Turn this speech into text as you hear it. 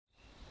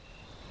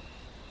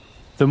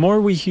The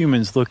more we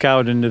humans look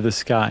out into the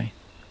sky,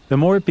 the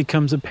more it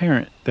becomes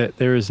apparent that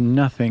there is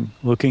nothing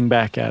looking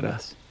back at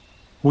us.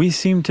 We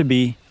seem to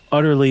be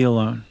utterly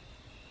alone.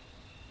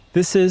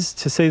 This is,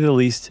 to say the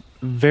least,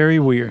 very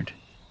weird.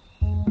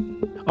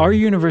 Our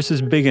universe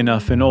is big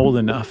enough and old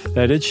enough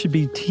that it should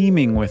be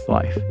teeming with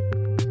life.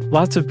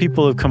 Lots of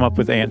people have come up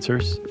with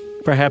answers.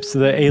 Perhaps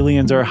the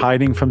aliens are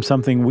hiding from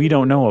something we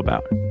don't know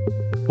about.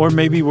 Or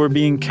maybe we're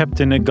being kept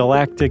in a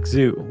galactic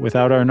zoo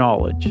without our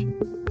knowledge.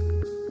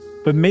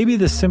 But maybe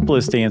the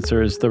simplest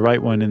answer is the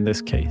right one in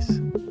this case.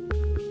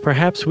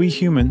 Perhaps we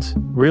humans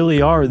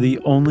really are the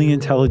only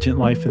intelligent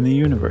life in the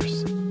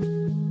universe.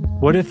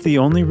 What if the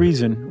only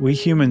reason we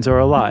humans are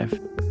alive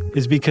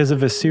is because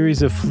of a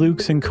series of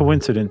flukes and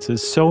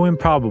coincidences so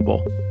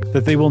improbable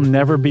that they will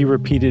never be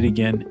repeated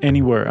again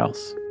anywhere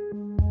else?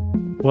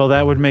 Well,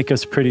 that would make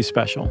us pretty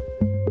special.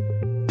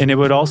 And it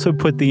would also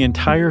put the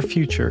entire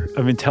future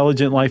of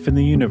intelligent life in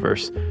the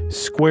universe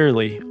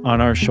squarely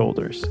on our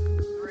shoulders.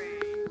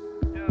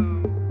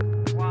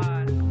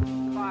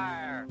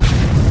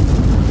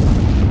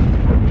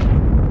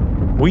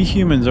 We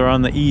humans are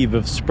on the eve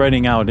of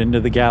spreading out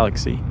into the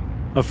galaxy,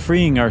 of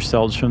freeing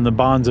ourselves from the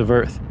bonds of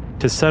Earth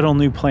to settle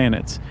new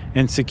planets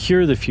and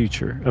secure the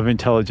future of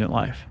intelligent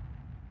life.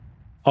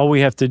 All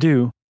we have to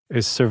do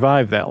is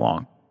survive that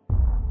long.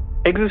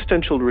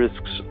 Existential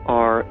risks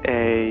are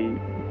a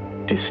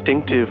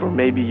distinctive or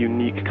maybe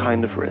unique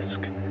kind of risk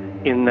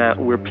in that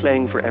we're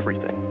playing for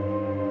everything.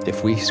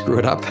 If we screw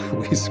it up,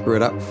 we screw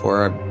it up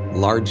for a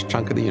large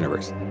chunk of the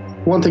universe.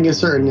 One thing is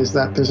certain is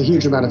that there's a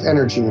huge amount of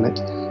energy in it,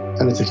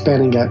 and it's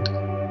expanding at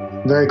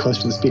very close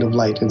to the speed of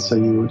light, and so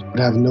you would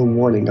have no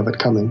warning of it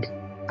coming.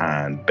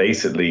 And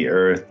basically,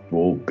 Earth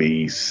will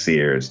be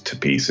seared to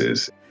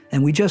pieces.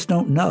 And we just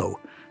don't know.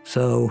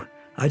 So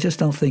I just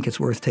don't think it's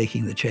worth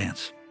taking the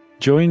chance.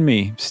 Join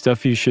me,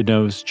 Stuff You Should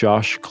Know's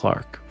Josh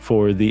Clark,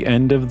 for The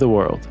End of the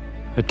World,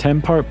 a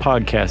 10-part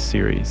podcast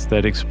series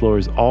that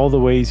explores all the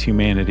ways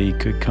humanity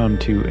could come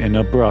to an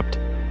abrupt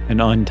and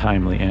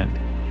untimely end.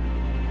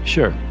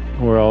 Sure,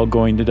 we're all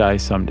going to die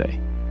someday.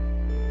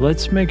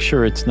 Let's make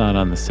sure it's not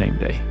on the same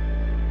day.